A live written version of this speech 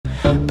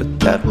but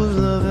that was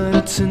love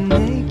and to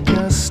make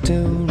us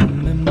still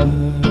remember.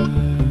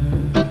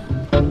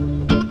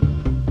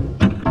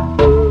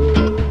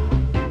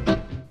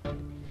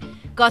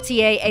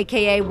 Gotye,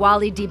 aka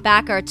Wally D.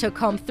 Backer, took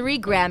home 3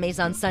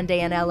 Grammys on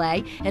Sunday in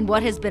LA in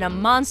what has been a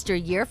monster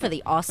year for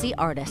the Aussie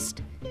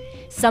artist.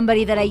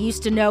 Somebody That I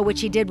Used to Know, which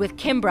he did with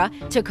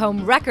Kimbra, took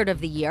home Record of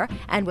the Year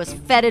and was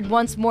feted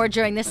once more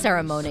during the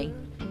ceremony.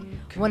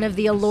 One of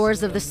the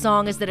allures of the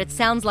song is that it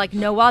sounds like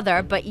no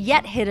other, but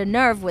yet hit a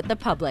nerve with the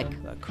public.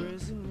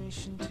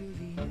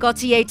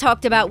 Gotye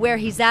talked about where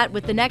he's at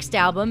with the next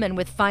album and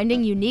with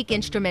finding unique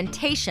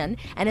instrumentation,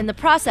 and in the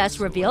process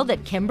revealed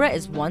that Kimbra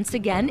is once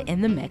again in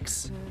the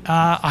mix.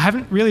 I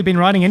haven't really been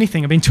writing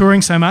anything. I've been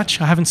touring so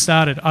much, I haven't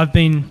started. I've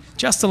been,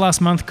 just the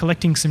last month,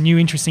 collecting some new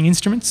interesting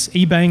instruments,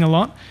 eBaying a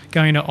lot,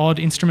 going to odd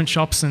instrument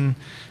shops and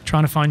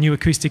trying to find new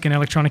acoustic and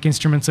electronic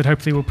instruments that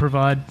hopefully will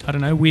provide, I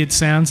don't know, weird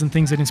sounds and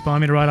things that inspire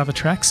me to write other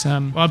tracks.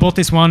 I bought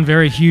this one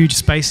very huge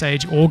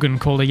space-age organ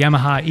called a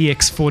Yamaha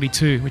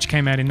EX42, which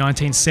came out in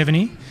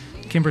 1970.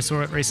 Kimbra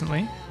saw it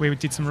recently. We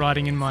did some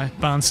writing in my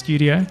barn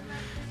studio.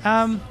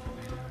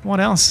 What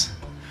else?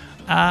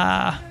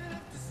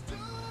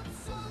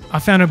 I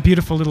found a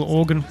beautiful little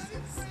organ.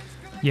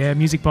 Yeah,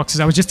 music boxes.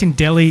 I was just in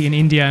Delhi in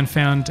India and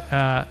found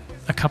a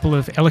couple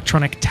of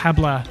electronic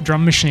tabla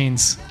drum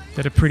machines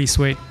that are pretty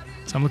sweet.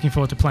 So I'm looking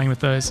forward to playing with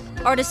those.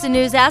 Artisan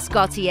News asked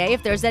Gotye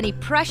if there's any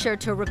pressure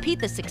to repeat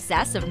the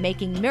success of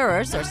making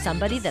Mirrors or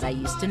Somebody That I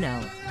Used to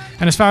Know.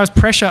 And as far as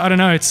pressure, I don't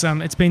know.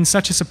 It's been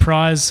such a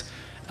surprise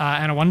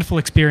and a wonderful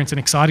experience and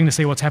exciting to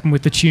see what's happened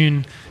with the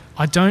tune.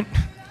 I don't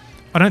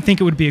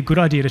think it would be a good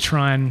idea to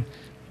try and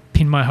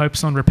pin my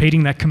hopes on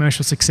repeating that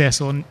commercial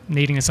success or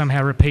needing to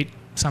somehow repeat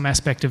some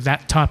aspect of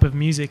that type of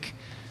music.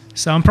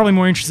 So I'm probably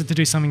more interested to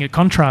do something that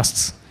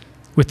contrasts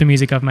with the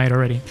music I've made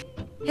already.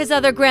 His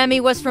other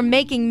Grammy was for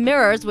Making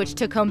Mirrors, which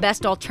took home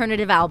Best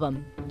Alternative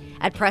Album.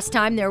 At press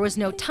time, there was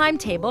no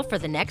timetable for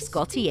the next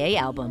Gotye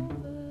album.